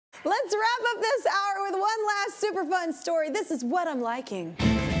Let's wrap up this hour with one last super fun story. This is what I'm liking.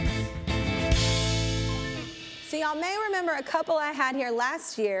 So y'all may remember a couple I had here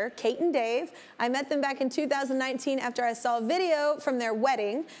last year, Kate and Dave. I met them back in 2019 after I saw a video from their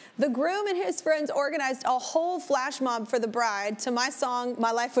wedding. The groom and his friends organized a whole flash mob for the bride to my song,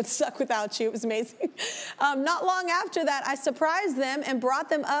 My Life Would Suck Without You. It was amazing. Not long after that, I surprised them and brought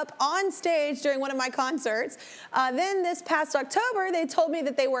them up on stage during one of my concerts. Then this past October, they told me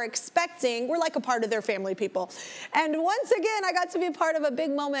that they were expecting, we're like a part of their family, people. And once again, I got to be a part of a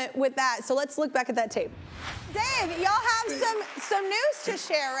big moment with that. So let's look back at that tape. Dave, y'all have some news to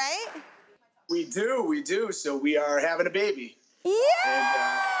share, right? We do. So we are having a baby.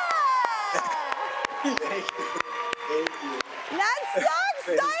 Yeah! And, thank you. That's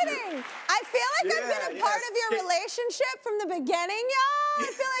so exciting! I feel like I've been a part of your relationship from the beginning, y'all.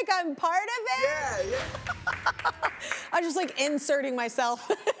 I feel like I'm part of it. Yeah. I'm just like inserting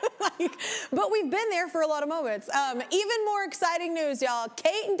myself. But we've been there for a lot of moments. Even more exciting news, y'all.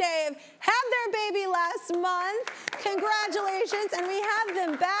 Kate and Dave had their baby last month. Congratulations. And we have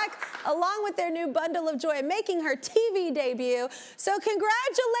them back along with their new bundle of joy, making her TV debut. So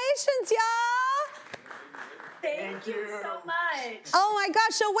congratulations, y'all. Thank you so much. Oh my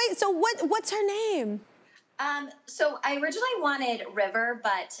gosh. So wait, so what's her name? So I originally wanted River,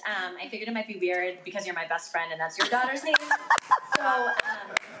 but I figured it might be weird because you're my best friend and that's your daughter's name. So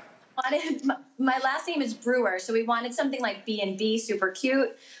my last name is Brewer, so we wanted something like B&B, super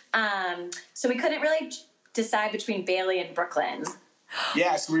cute. So we couldn't really decide between Bailey and Brooklyn.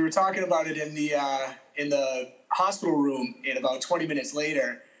 Yeah, so we were talking about it in the hospital room, and about 20 minutes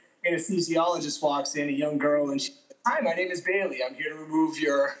later, an anesthesiologist walks in, a young girl, and she said, "Hi, my name is Bailey. I'm here to remove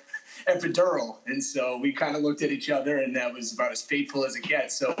your epidural." And so we kind of looked at each other, and that was about as fateful as it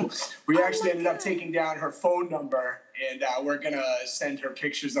gets. So we actually ended up taking down her phone number, and we're going to send her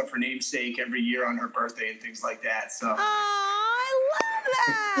pictures of her namesake every year on her birthday and things like that. So. Oh, I love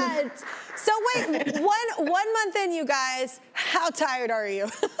that. So wait, one month in, you guys, how tired are you?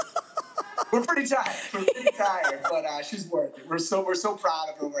 We're pretty tired, but she's worth it. We're so proud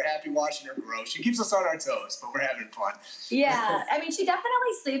of her. We're happy watching her grow. She keeps us on our toes, but we're having fun. Yeah, I mean, she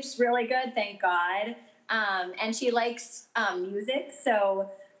definitely sleeps really good, thank God. And she likes music, so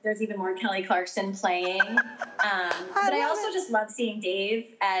there's even more Kelly Clarkson playing. But I also just love seeing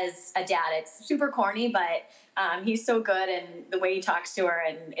Dave as a dad. It's super corny, but he's so good, and the way he talks to her,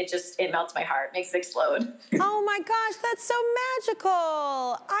 and it melts my heart, makes it explode. Oh my gosh, that's so magical.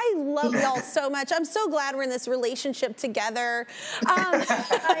 I love y'all so much. I'm so glad we're in this relationship together.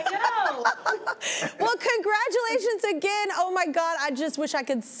 I know. Well, congratulations again. Oh my God, I just wish I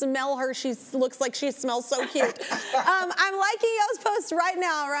could smell her. She looks like she smells so cute. I'm liking y'all's post right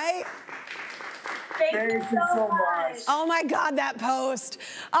now, right? Thank you so much. Oh my God, that post.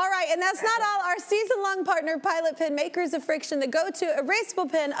 All right, and that's not all. Our season-long partner, Pilot Pen, makers of FriXion, the go-to erasable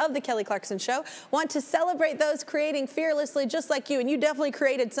pen of the Kelly Clarkson Show, want to celebrate those creating fearlessly just like you, and you definitely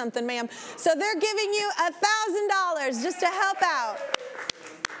created something, ma'am. So they're giving you $1,000 just to help out.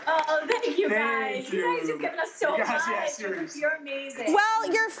 Oh, thank you guys. Thank you. You guys have given us so much. Yeah, You're amazing.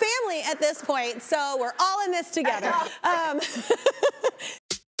 Well, you're family at this point, so we're all in this together.